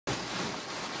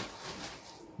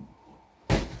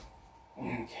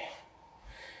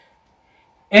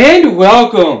And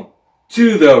welcome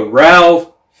to the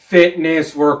Ralph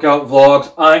Fitness Workout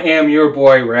Vlogs. I am your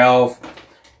boy Ralph.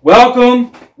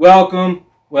 Welcome, welcome,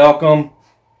 welcome.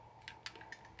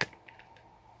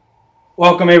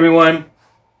 Welcome everyone.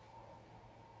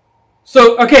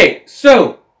 So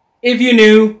if you're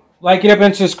new, like it up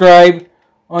and subscribe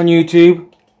on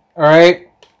YouTube. Alright,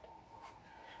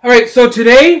 so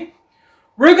today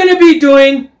we're going to be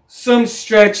doing some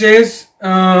stretches.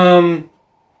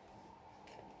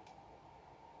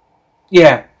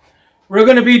 Yeah, we're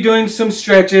gonna be doing some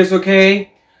stretches,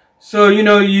 okay? So you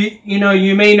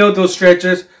may know those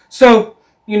stretches. So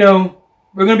we're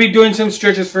gonna be doing some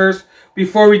stretches first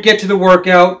before we get to the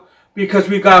workout because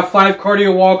we've got 5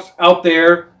 cardio walks out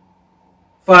there.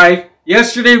 5.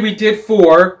 Yesterday we did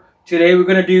 4. Today we're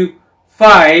gonna do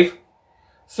 5.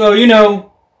 So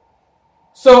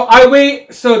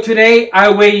today I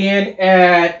weigh in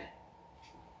at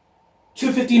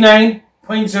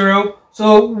 259.0.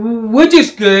 So, which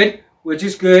is good,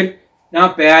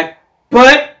 not bad,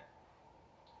 but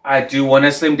I do want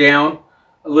to slim down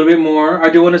a little bit more. I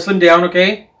do want to slim down,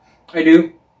 okay? I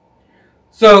do.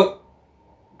 So,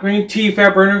 green tea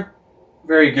fat burner,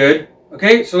 very good.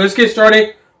 Okay, so let's get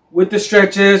started with the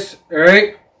stretches, all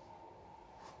right?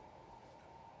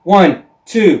 1,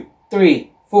 2,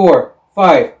 3, 4,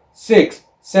 5, 6,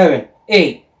 7,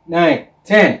 8, 9,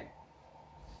 10.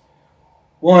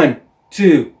 1,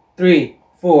 2, 3,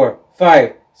 4,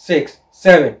 5, 6,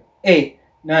 7, 8,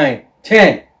 9,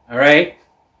 10. Alright?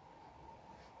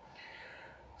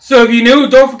 So if you're new,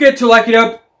 don't forget to like it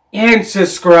up and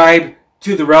subscribe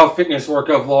to the Ralph Fitness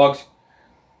Workout Vlogs.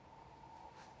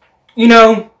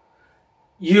 You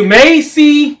may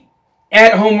see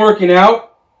at home working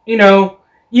out. You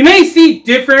may see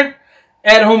different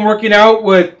at home working out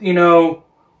with,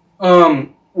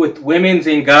 with women's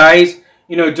and guys,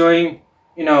 doing,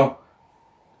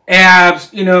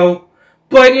 abs,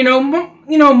 but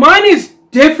mine is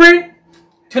different.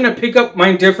 Tend to pick up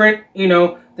mine different,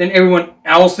 than everyone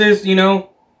else's,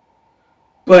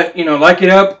 but like it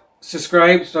up,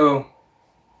 subscribe. So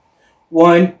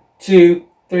 1, 2,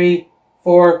 3,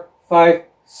 4, 5,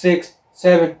 6,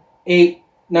 7, 8,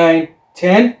 9,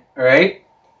 10. All right.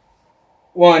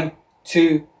 1,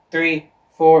 2, 3,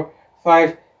 4,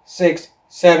 5, 6,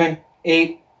 7,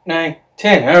 8, 9,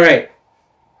 10. All right.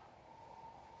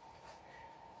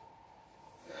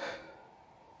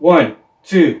 1,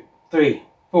 2, 3,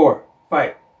 4,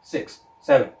 5, 6,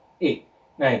 7, 8,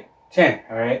 9, 10.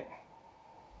 All right.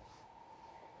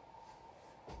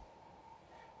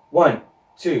 1,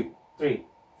 2, 3,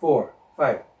 4,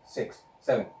 5, 6,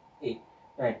 7, 8,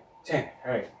 9, 10.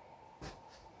 All right.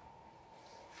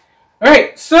 All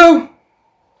right. So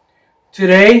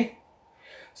today,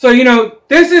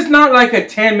 this is not like a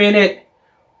 10-minute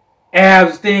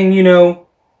abs thing.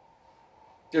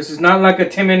 This is not like a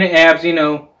 10-minute abs.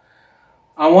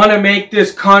 I want to make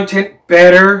this content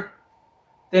better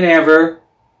than ever.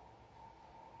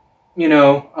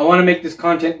 I want to make this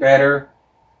content better.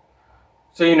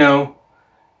 So,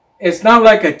 it's not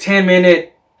like a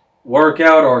 10-minute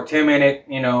workout or 10-minute,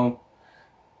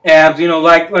 abs,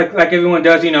 like everyone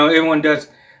does, everyone does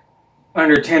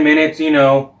under 10 minutes,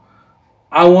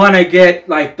 I want to get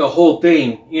like the whole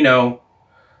thing,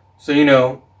 So,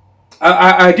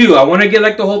 I do. I want to get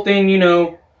like the whole thing,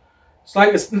 It's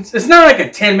like it's not like a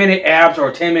 10-minute abs or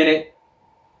a 10-minute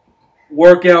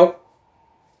workout.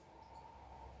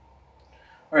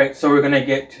 All right, so we're gonna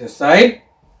get to the side.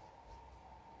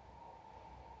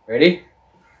 Ready?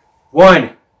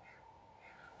 1,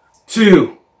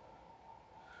 2,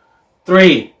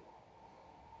 3,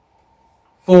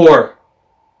 4,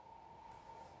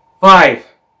 5,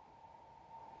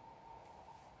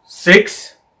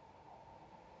 6,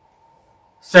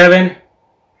 7,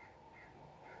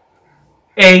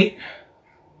 8,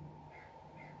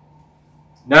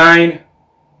 9,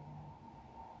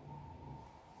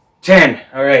 10.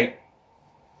 All right.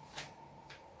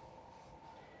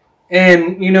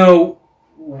 And,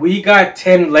 we got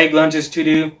 10 leg lunges to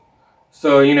do.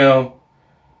 So,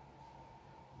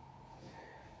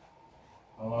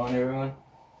 hold on, everyone.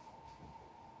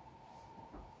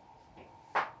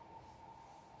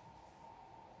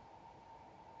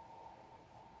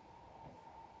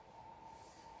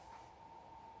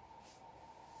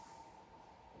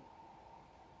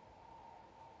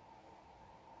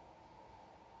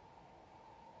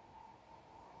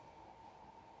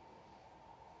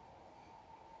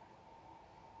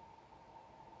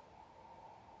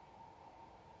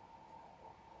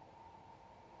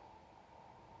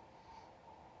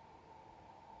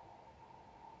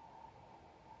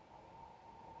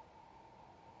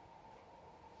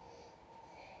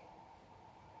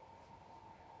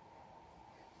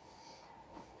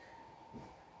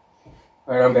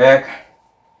 Alright, I'm back.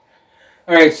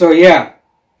 Alright, so yeah.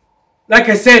 Like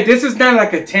I said, this is not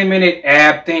like a 10-minute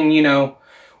ab thing, you know.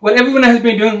 What everyone has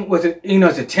been doing was, you know,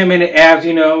 it's a 10-minute abs,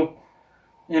 you know.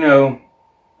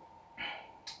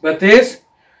 But this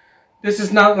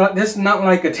is not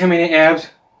like a 10-minute abs.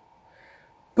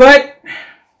 But,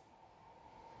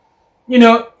 you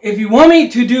know, if you want me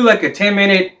to do like a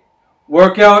 10-minute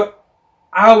workout,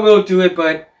 I will do it,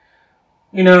 but,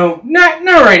 you know, not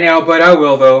right now, but I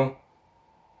will though.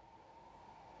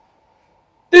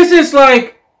 This is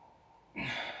like,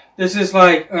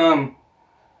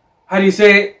 how do you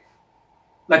say it?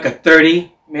 Like a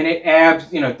 30-minute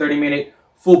abs, you know, 30-minute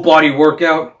full body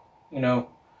workout, you know.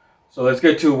 So let's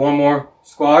get to one more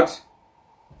squats.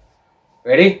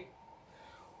 Ready?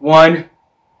 1,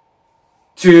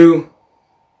 2,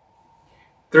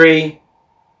 3,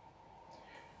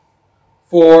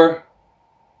 4,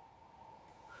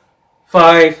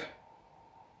 5,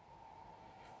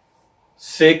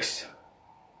 6,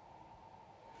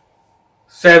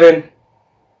 7,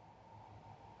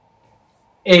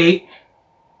 8,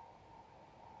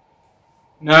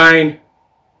 9,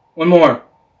 one more,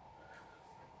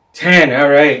 10. All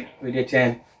right, we did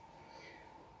 10.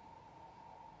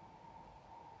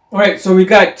 All right, so we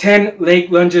got 10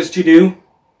 leg lunges to do,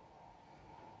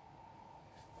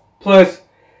 plus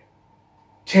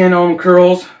 10 arm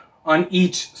curls on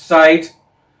each side,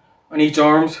 on each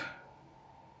arms.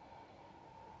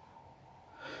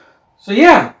 So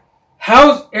yeah,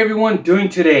 how's everyone doing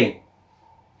today?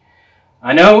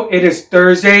 I know it is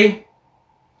Thursday,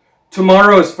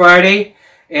 tomorrow is Friday,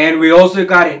 and we also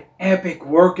got an epic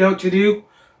workout to do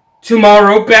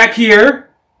tomorrow back here.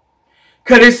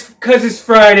 Cause it's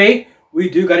Friday, we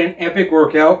do got an epic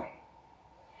workout.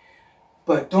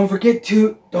 But don't forget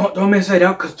to don't miss that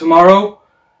out, cause tomorrow,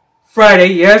 Friday,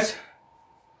 yes.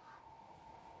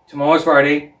 Tomorrow's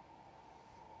Friday.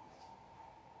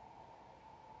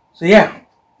 So yeah,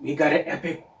 we got an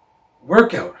epic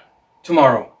workout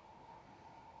tomorrow.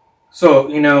 So,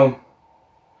 you know,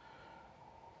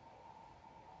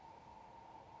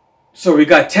 so we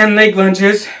got 10 leg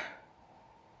lunges.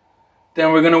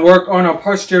 Then we're gonna work on our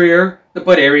posterior, the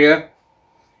butt area.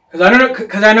 Cause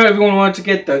I know everyone wants to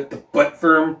get the butt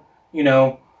firm, you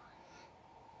know.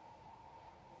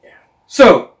 Yeah.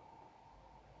 So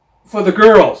for the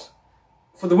girls,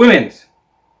 for the women's,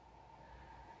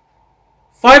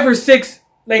 5 or 6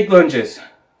 leg lunges.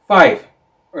 5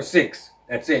 or 6.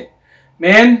 That's it.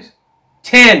 Men,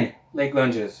 10 leg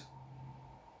lunges.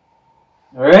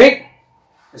 Alright?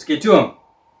 Let's get to them.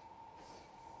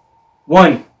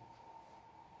 1,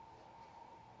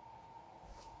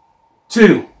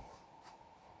 2.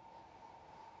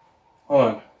 Hold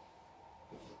on.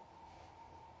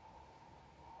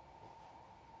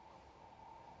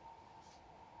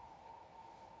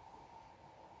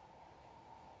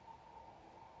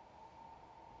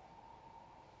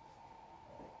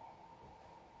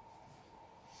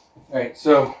 Alright,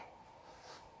 so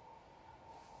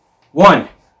 1,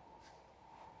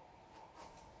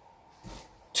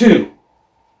 2,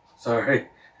 sorry,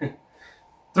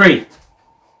 3,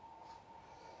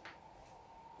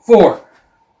 4,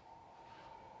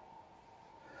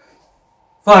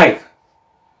 5,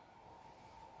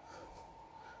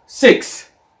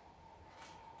 6,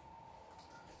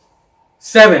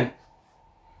 7,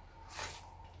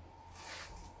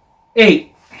 8,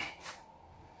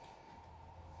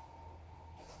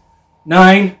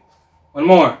 9, one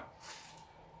more,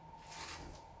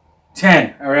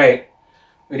 10. All right,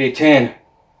 we did 10.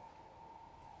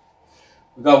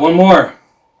 We got one more.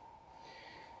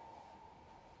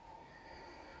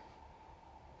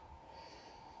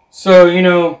 So, you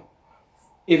know,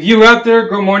 if you're out there,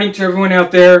 good morning to everyone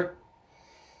out there.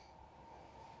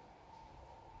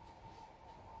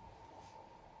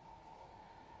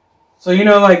 So, you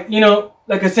know,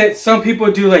 like I said, some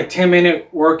people do like 10-minute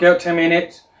workout, 10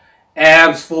 minutes,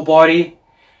 abs, full body.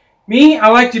 Me, I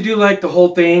like to do like the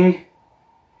whole thing.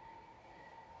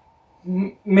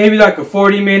 Maybe like a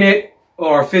 40-minute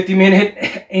or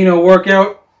 50-minute, you know,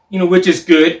 workout, you know, which is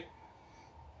good.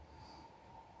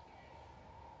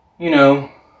 You know,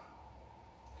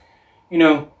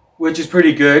 which is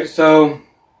pretty good. So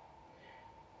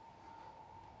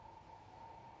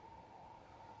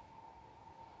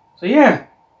yeah.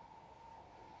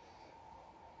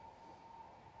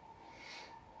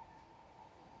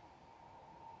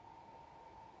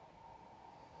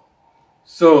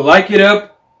 So like it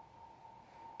up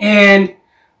and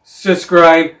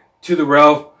subscribe to the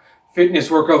Ralph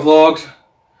Fitness Workout Vlogs.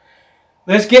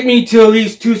 Let's get me to at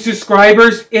least 2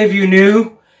 subscribers if you're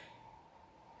new.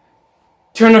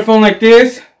 Turn the phone like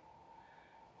this.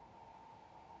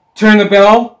 turn the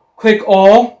bell, click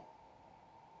all.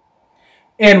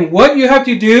 And what you have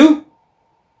to do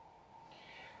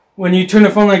when you turn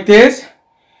the phone like this,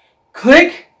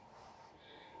 click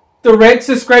the red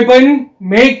subscribe button,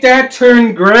 make that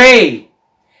turn gray.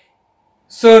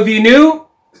 So if you're new,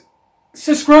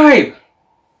 subscribe.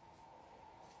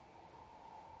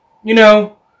 You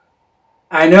know,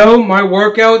 I know my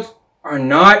workouts are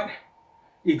not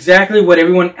exactly what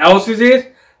everyone else's is,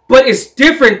 but it's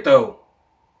different though.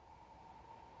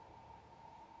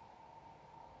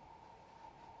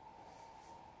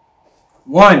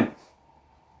 One,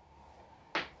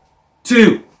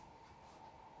 two,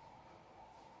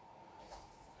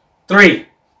 three,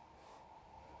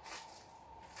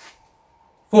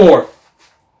 four,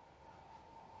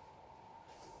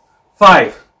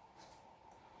 five,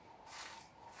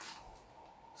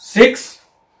 six,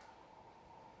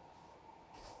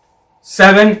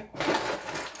 seven,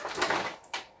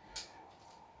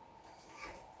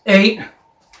 eight,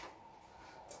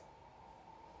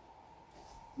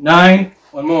 nine,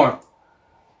 one more,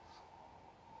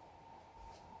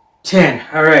 10.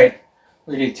 All right,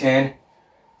 we did 10.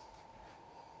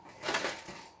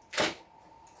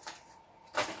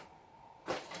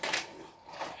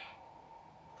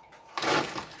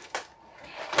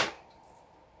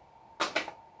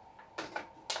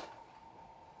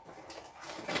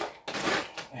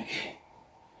 Okay.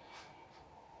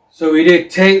 So we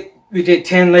did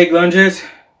 10 leg lunges.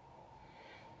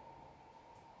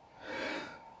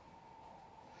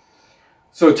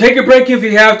 So take a break if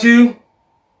you have to.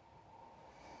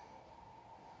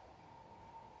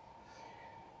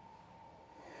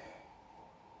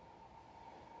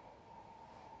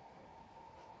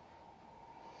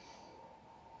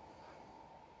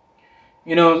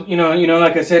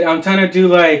 Like I said, I'm trying to do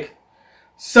like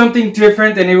something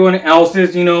different than everyone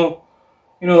else's,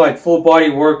 like full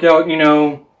body workout,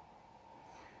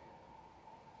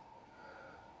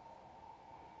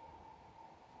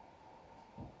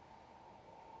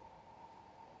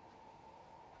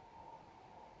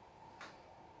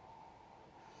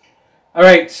 All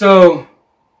right, so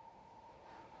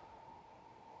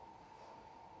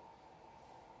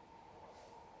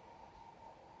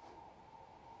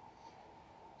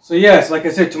yes, like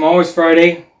I said, tomorrow is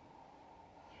Friday.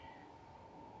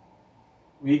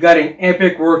 We got an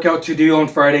epic workout to do on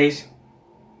Fridays.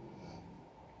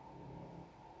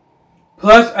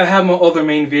 Plus, I have my other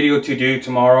main video to do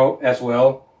tomorrow as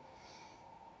well.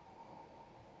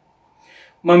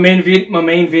 My main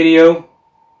video.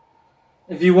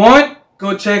 If you want,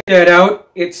 go check that out.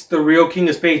 It's the Real King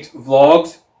of Spades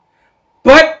vlogs.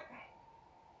 But,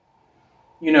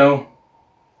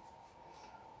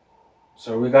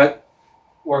 so we got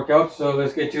workouts, so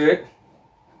let's get to it.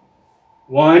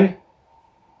 1,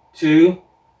 2,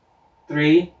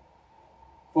 3,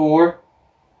 4,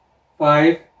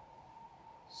 5,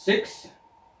 6,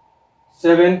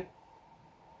 7,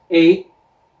 8,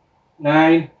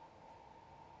 9,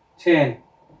 10.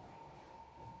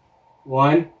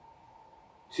 1,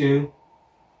 2,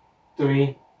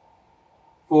 3,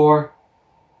 4,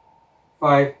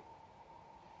 5,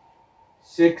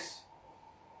 6,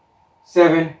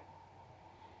 7,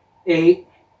 8,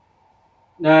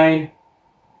 9,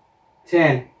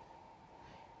 10.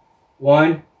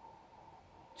 1,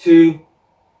 2,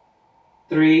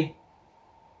 3,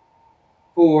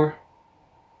 4,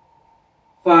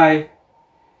 5,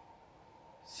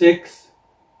 6,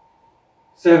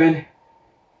 7,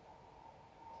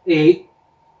 8,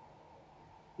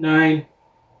 9,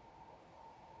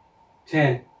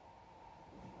 10.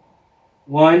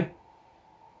 1,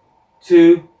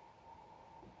 2,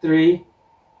 3,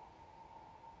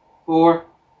 4,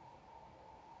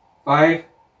 5,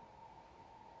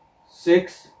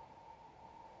 6,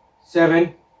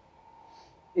 7,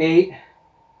 8,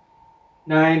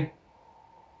 9,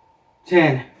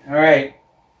 10. All right.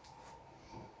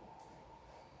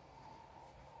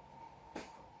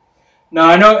 Now,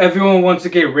 I know everyone wants to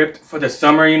get ripped for the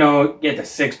summer, get the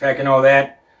six-pack and all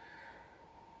that.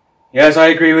 Yes, I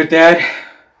agree with that.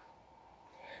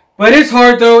 But it's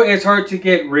hard, though. It's hard to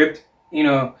get ripped,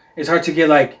 It's hard to get,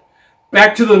 like,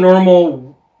 back to the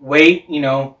normal weight,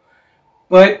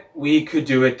 But we could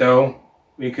do it, though.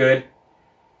 We could.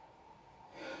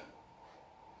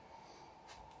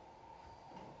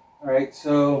 Alright,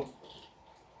 so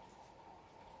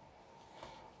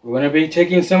we're going to be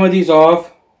taking some of these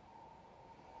off.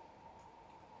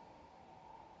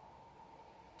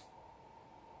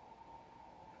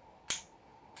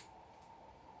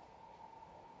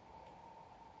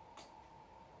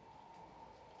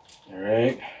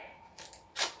 Alright.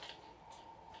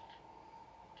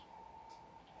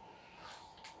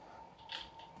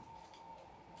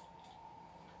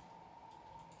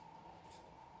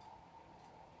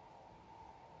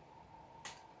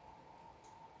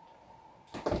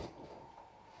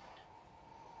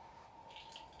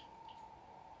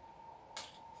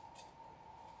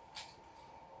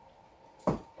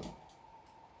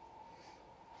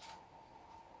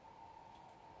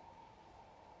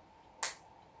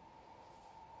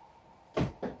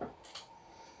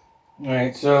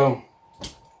 Alright, so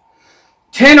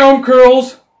 10 arm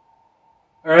curls.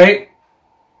 Alright.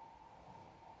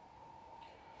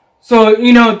 So,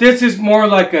 this is more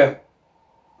like a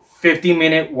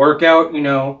 50-minute workout,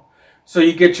 So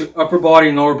you get your upper body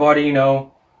and lower body,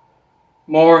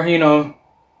 more,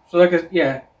 So like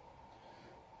yeah.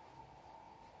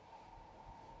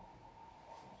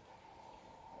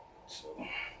 So,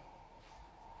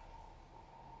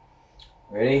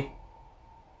 ready?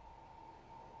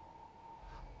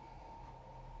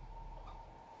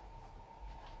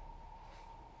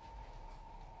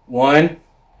 One,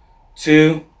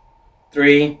 2,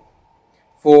 3,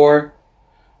 4,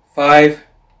 5,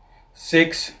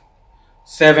 6,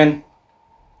 7,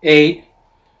 8,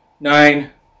 9,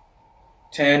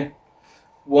 10.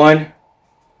 1,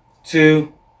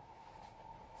 2,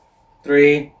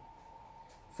 3,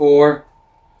 4,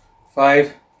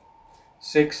 5,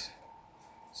 6,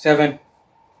 7,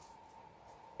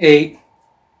 8,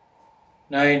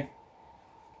 9,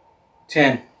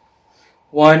 10.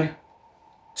 1,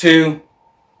 2,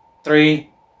 3,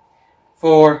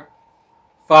 4,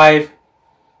 5,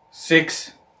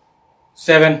 6,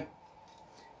 7,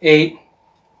 8,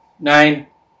 9,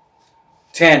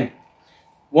 10.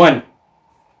 1,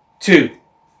 2,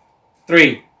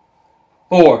 3,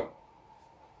 4,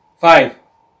 5,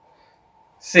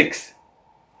 6,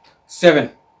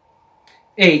 7,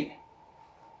 8,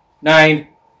 9,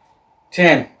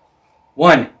 10.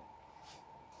 1,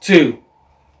 2,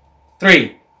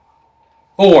 3,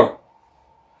 4,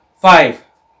 5,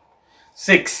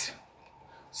 6,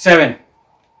 7,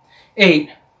 8,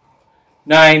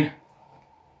 9,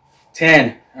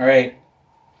 10. All right.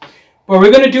 But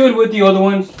we're going to do it with the other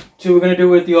ones too. We're going to do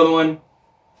it with the other one.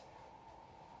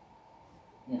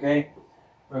 Okay.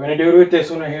 We're going to do it with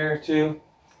this one right here too.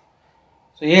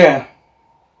 So yeah.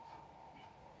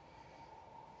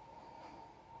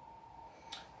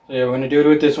 We're going to do it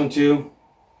with this one too.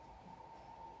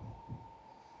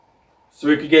 So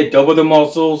we could get double the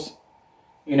muscles,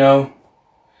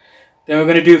 Then we're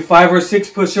going to do 5 or 6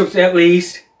 push-ups at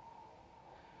least.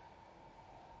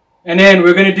 And then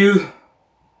we're going to do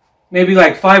maybe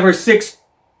like 5 or 6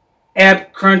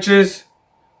 ab crunches.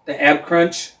 The ab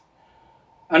crunch.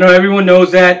 I know everyone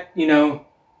knows that, 5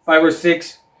 or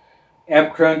 6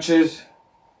 ab crunches.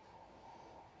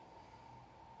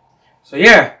 So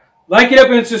yeah, like it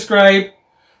up and subscribe.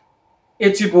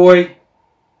 It's your boy.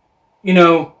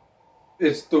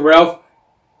 It's the Ralph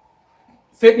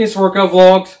Fitness Workout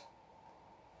Vlogs.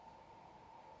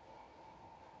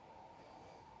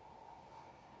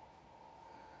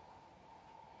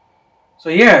 So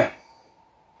yeah.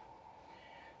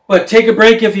 But take a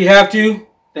break if you have to.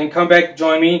 Then come back and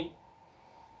join me.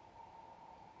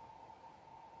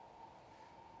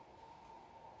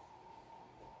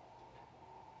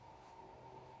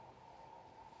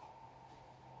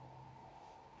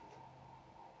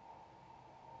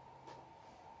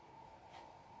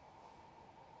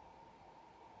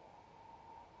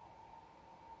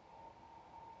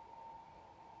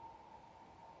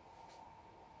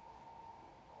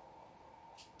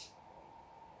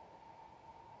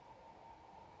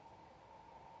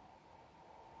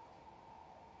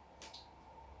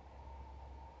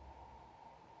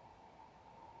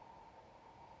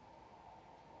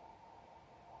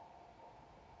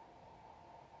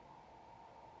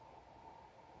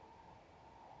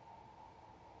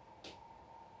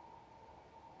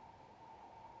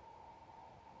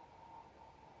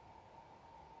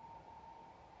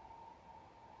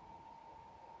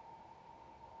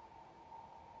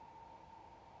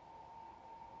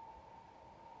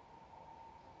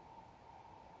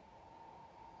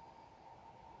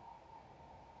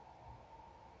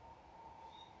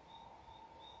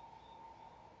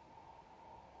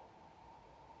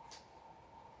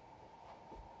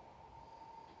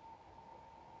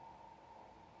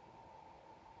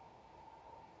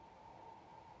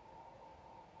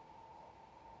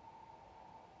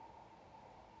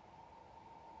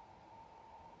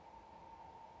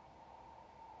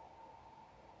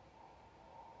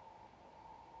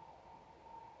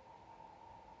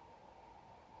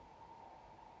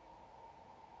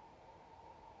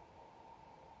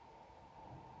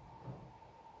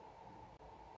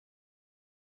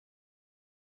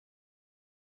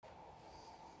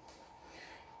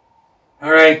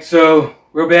 Alright, so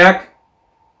we're back.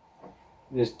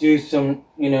 Let's do some,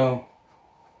 some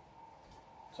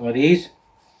of these.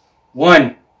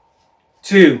 1,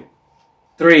 2,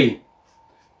 3,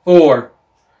 4,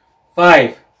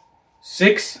 5,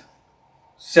 6,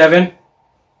 7,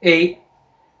 8,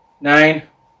 9,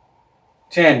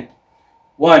 10.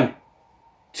 1,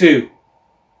 2,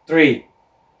 3,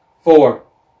 4,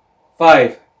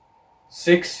 5,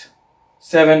 6,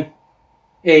 7,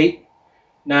 8,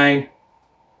 9,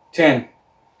 10.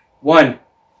 1,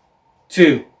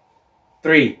 2,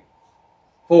 3,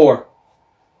 4,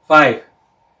 5,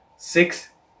 6,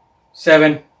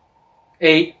 7,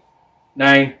 8,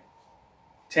 9,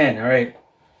 10. All right.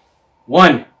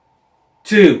 1,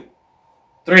 2,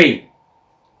 3,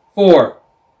 4,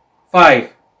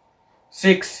 5,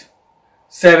 6,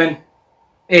 7,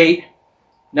 8,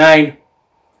 9,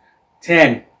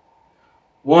 10.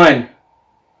 1,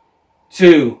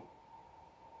 2,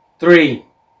 3,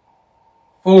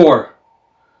 4,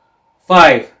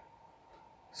 5,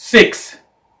 6,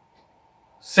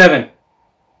 7,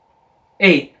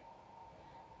 8,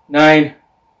 9,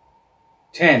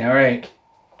 10. All right.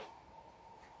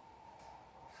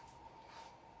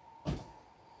 All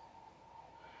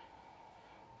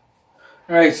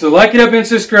right, so like it up and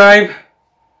subscribe.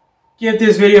 Give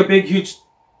this video a big, huge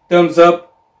thumbs up.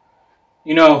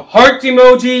 You know, heart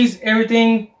emojis,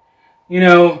 everything, you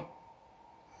know,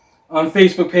 on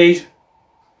Facebook page.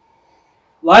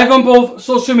 Live on both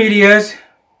social medias.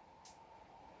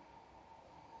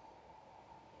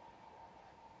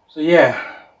 So yeah.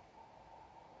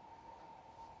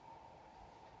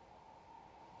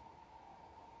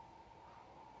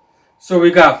 So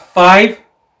we got 5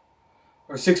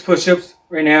 or 6 push-ups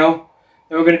right now.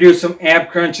 Then we're going to do some ab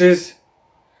crunches.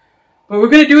 But we're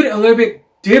going to do it a little bit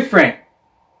different.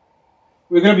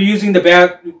 We're going to be using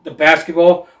the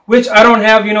basketball, which I don't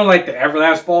have, you know, like the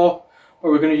Everlast ball. But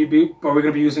we're going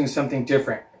to be using something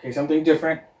different. Okay, something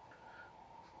different.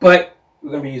 But we're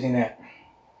going to be using that.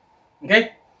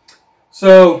 Okay?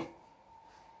 So,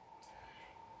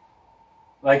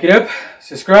 like it up,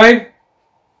 subscribe.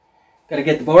 Got to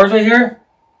get the bars right here.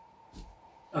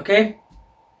 Okay?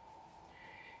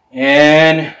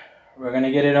 And we're going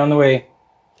to get it on the way.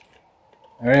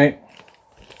 All right?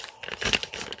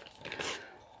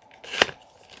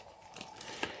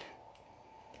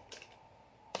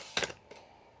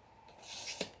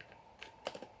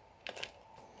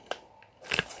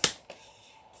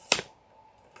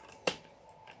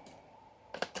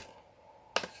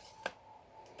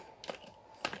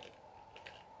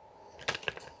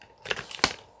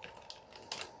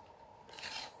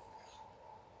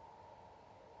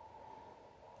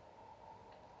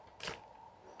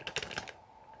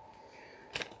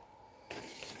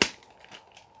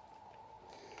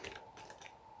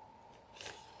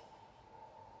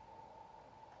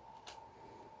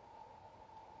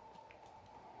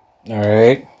 All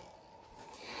right.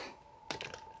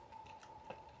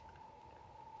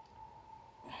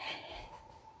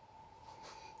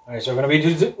 All right, so we're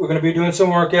gonna be doing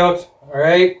some workouts. All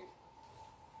right.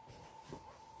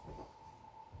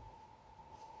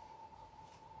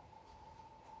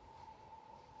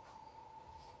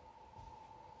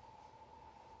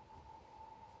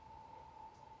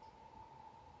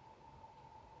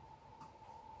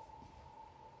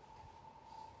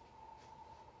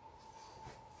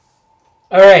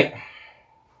 All right.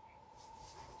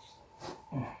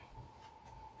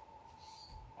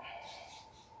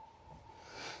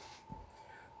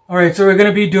 All right, so we're going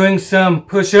to be doing some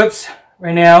push-ups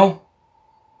right now.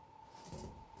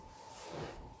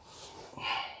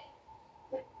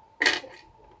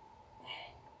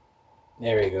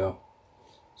 There we go.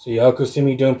 So y'all could see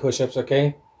me doing push-ups,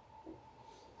 okay?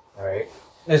 All right,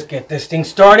 let's get this thing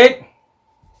started.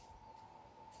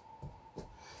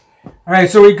 All right,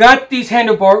 so we got these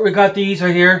handlebars. We got these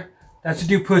right here. That's to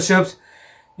do push-ups.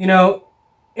 You know,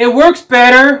 it works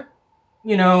better.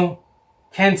 You know,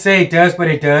 can't say it does, but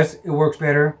it does. It works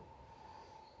better.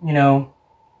 You know.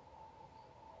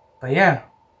 But yeah.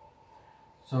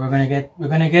 So we're gonna get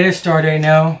it started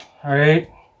now. All right.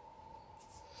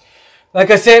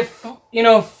 Like I said, you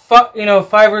know, 5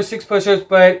 or 6 push-ups.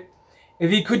 But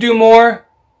if you could do more,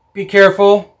 be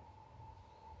careful.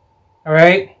 All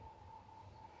right.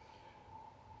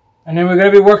 And then we're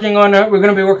gonna be working on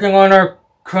our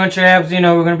crunch abs. You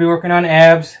know, we're gonna be working on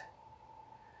abs.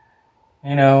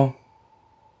 You know.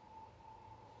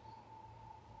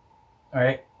 All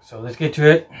right, so let's get to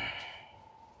it.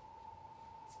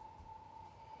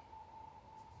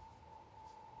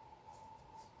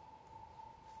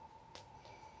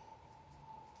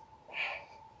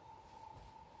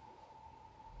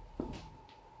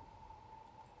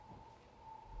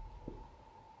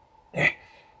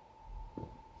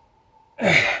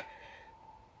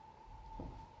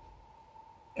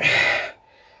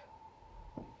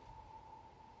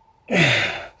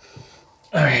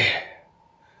 All right.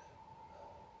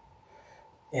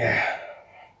 Yeah.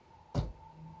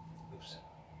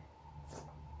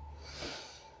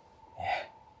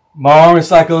 my arm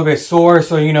is like a little bit sore,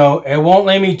 so you know it won't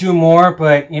let me do more,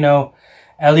 but you know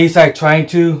at least I try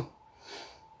to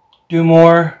do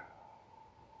more,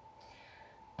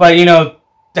 but you know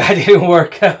that didn't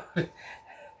work out.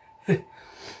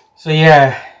 So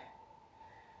yeah,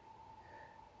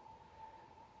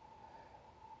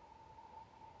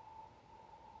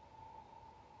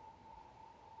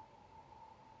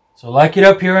 so like it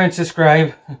up here and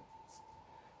subscribe.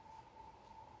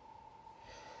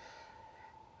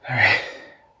 Alright,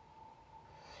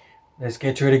 let's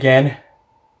get to it again.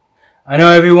 I know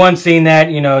everyone's seen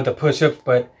that, you know, the push-ups,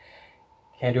 but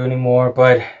can't do anymore,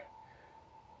 but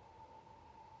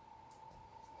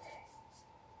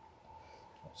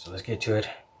so let's get to it.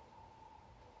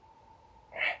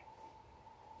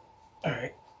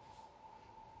 Alright.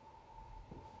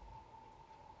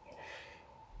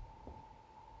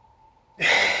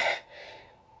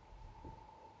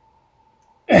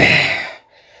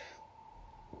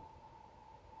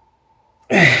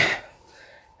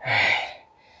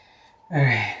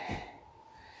 Alright.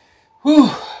 Whew.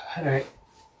 Alright.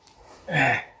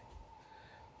 Yeah.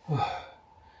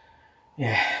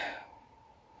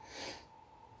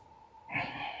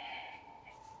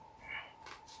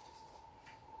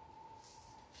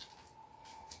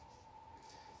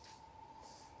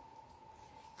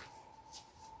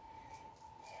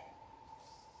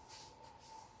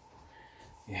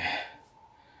 Yeah.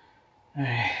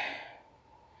 Alright.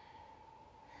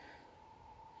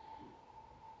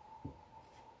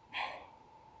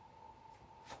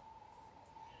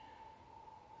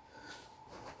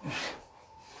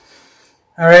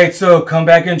 Alright, so come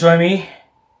back and join me,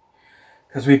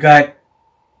 because we got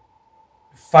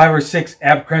 5 or 6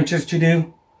 ab crunches to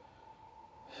do.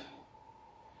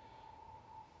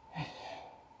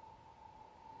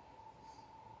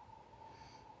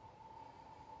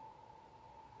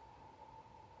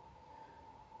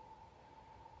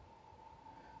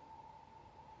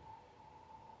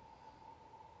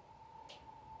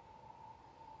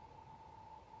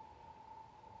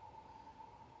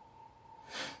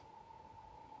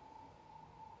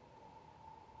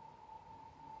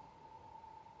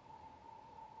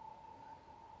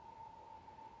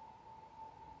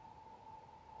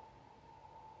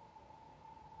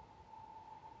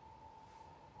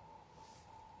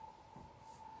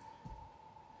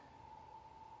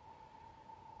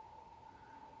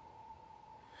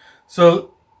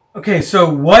 So, okay, so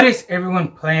what is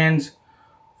everyone plans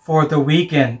for the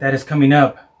weekend that is coming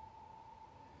up?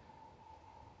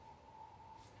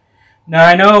 Now,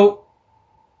 I know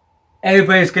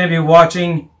everybody's going to be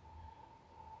watching.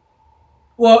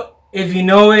 Well, if you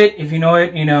know it,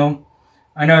 you know.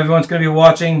 I know everyone's going to be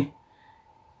watching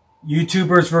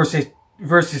YouTubers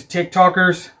versus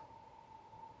TikTokers.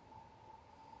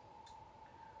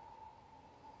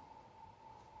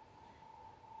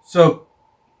 So,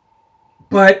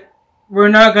 but we're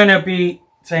not going to be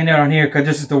saying that on here because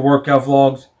this is the workout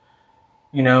vlogs,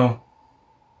 you know.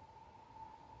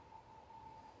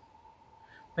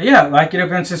 But yeah, like it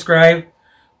up and subscribe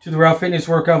to the Raw Fitness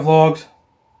workout vlogs.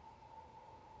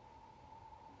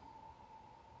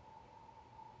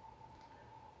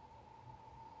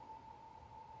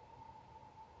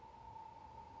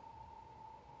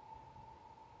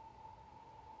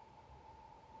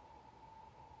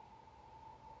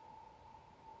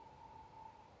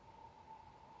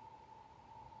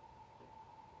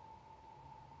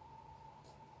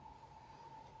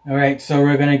 Alright, so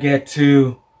we're going to get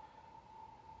to,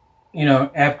 you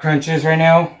know, ab crunches right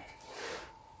now.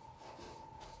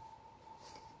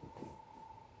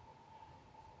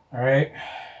 Alright.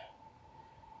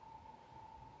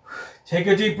 Take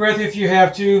a deep breath if you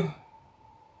have to.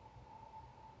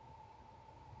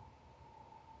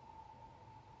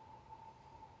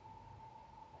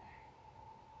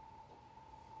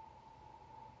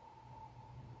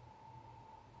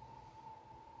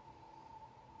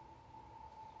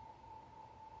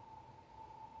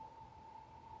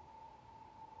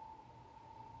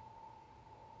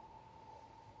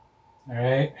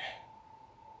 Alright.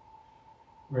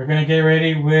 We're going to get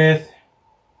ready with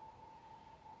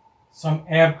some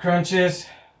ab crunches.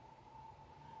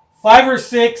 5 or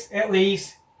 6 at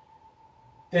least.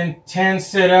 Then 10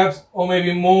 sit-ups, or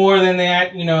maybe more than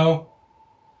that, you know.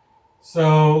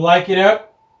 So like it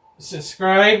up,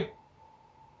 subscribe,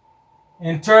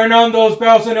 and turn on those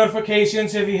bells and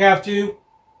notifications if you have to.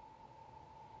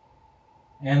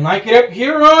 And like it up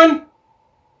here on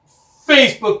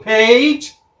Facebook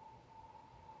page.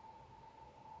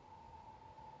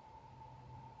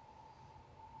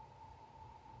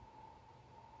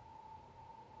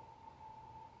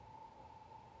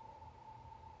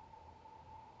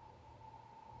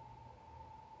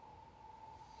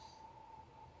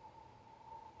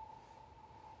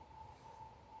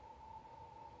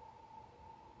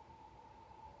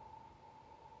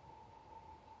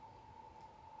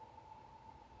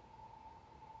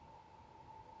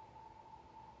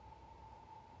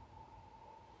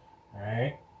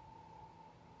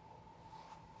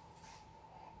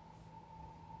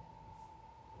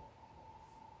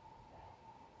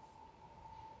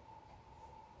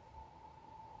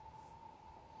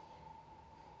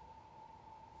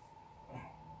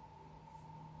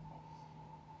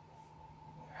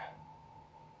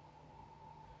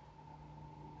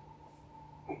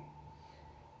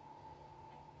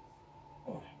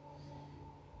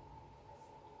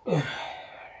 Alright.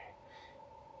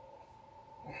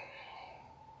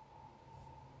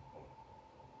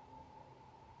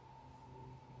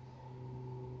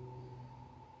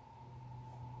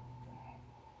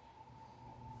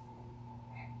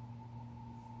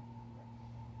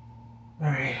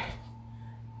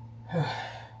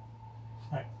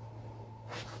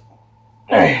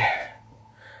 Alright.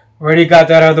 Already got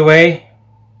that out of the way.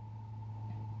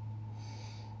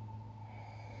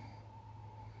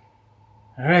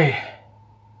 Alright.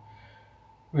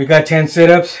 We got 10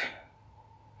 sit-ups.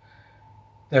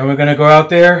 Then we're going to go out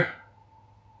there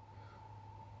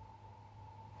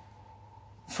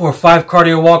for 5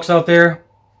 cardio walks out there.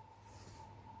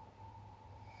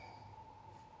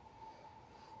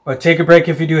 But take a break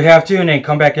if you do have to, and then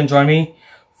come back and join me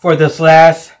for this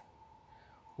last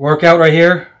workout right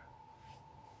here.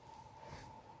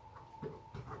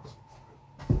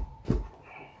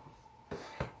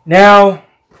 Now,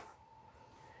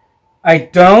 I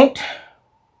don't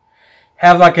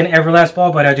have like an Everlast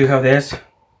ball, but I do have this.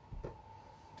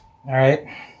 Alright.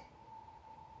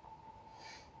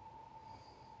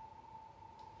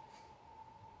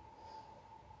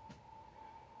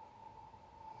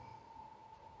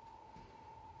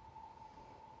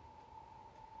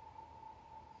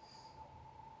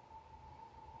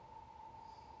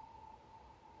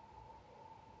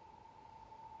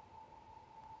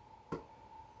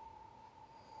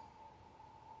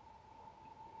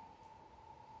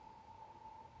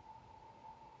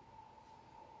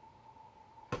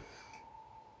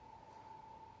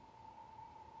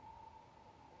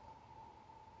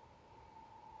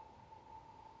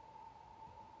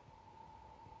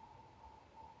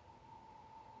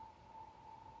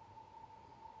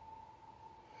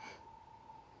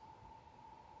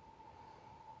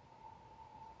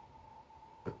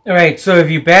 Alright, so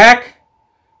if you're back,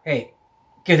 hey,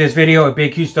 give this video a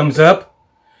big huge thumbs up.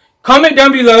 Comment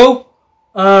down below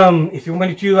if you want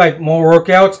me to do like more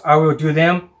workouts, I will do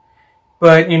them.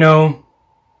 But you know,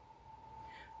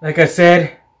 like I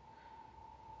said,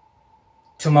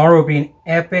 tomorrow will be an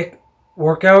epic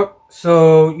workout,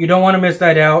 so you don't want to miss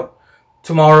that out.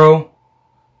 Tomorrow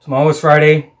is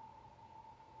Friday.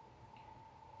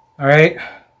 Alright.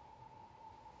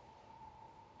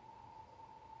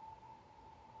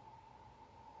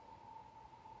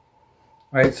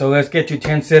 Alright, so let's get to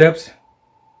 10 sit-ups.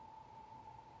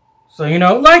 So, you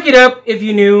know, like it up if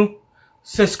you're new.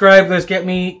 Subscribe. Let's get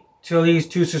me to at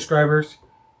least 2 subscribers.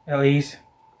 At least.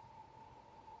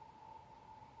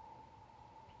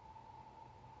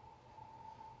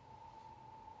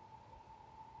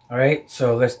 Alright,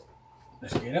 so let's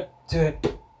get up to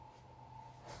it.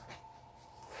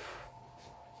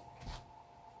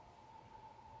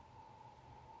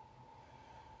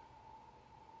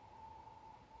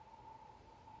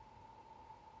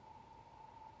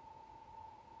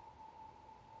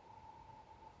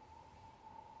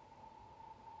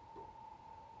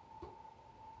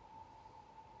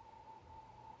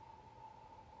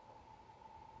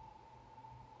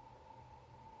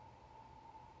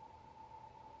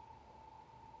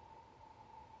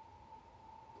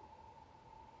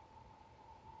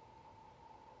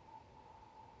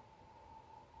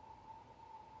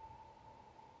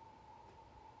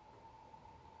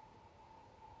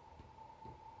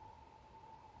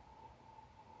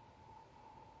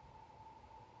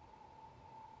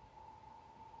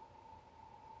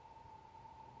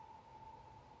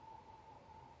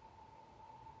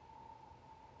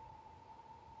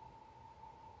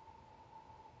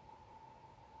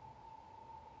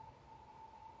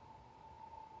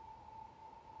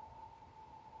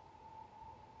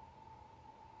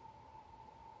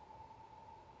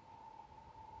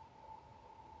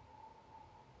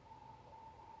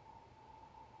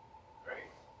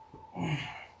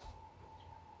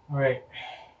 Alright,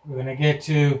 we're going to get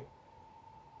to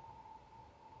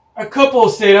a couple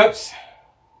of sit-ups.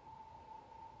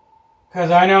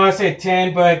 Because I know I said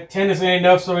 10, but 10 isn't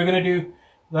enough, so we're going to do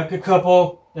like a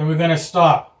couple, then we're going to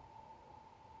stop.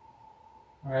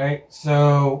 Alright,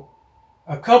 so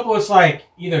a couple is like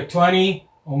either 20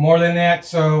 or more than that,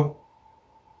 so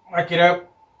mark it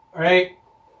up. Alright.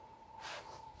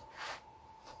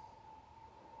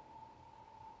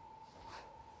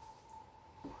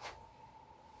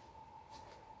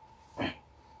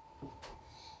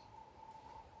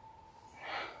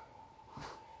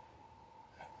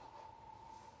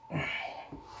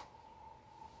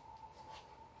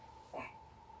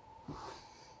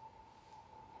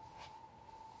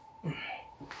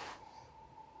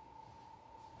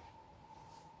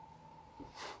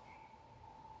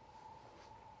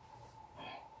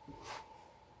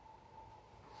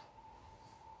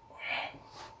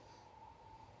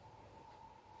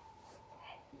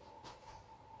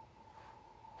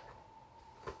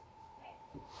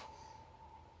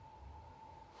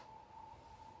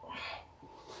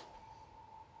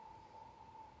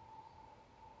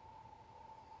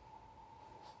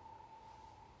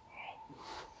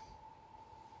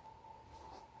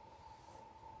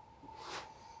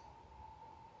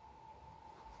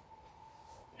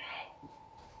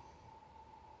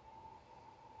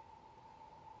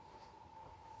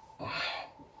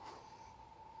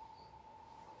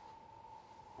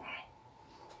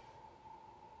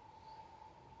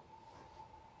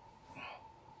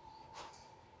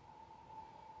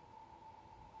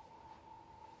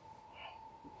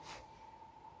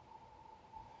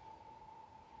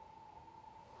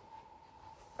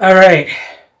 Alright,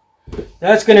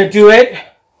 that's going to do it.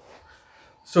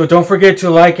 So don't forget to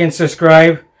like and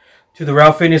subscribe to the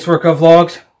Ralph Fitness Workout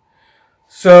Vlogs.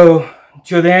 So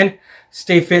until then,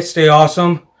 stay fit, stay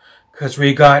awesome, because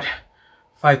we got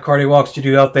 5 cardio walks to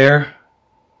do out there.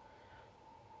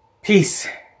 Peace.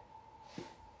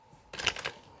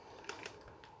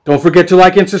 Don't forget to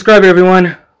like and subscribe,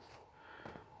 everyone.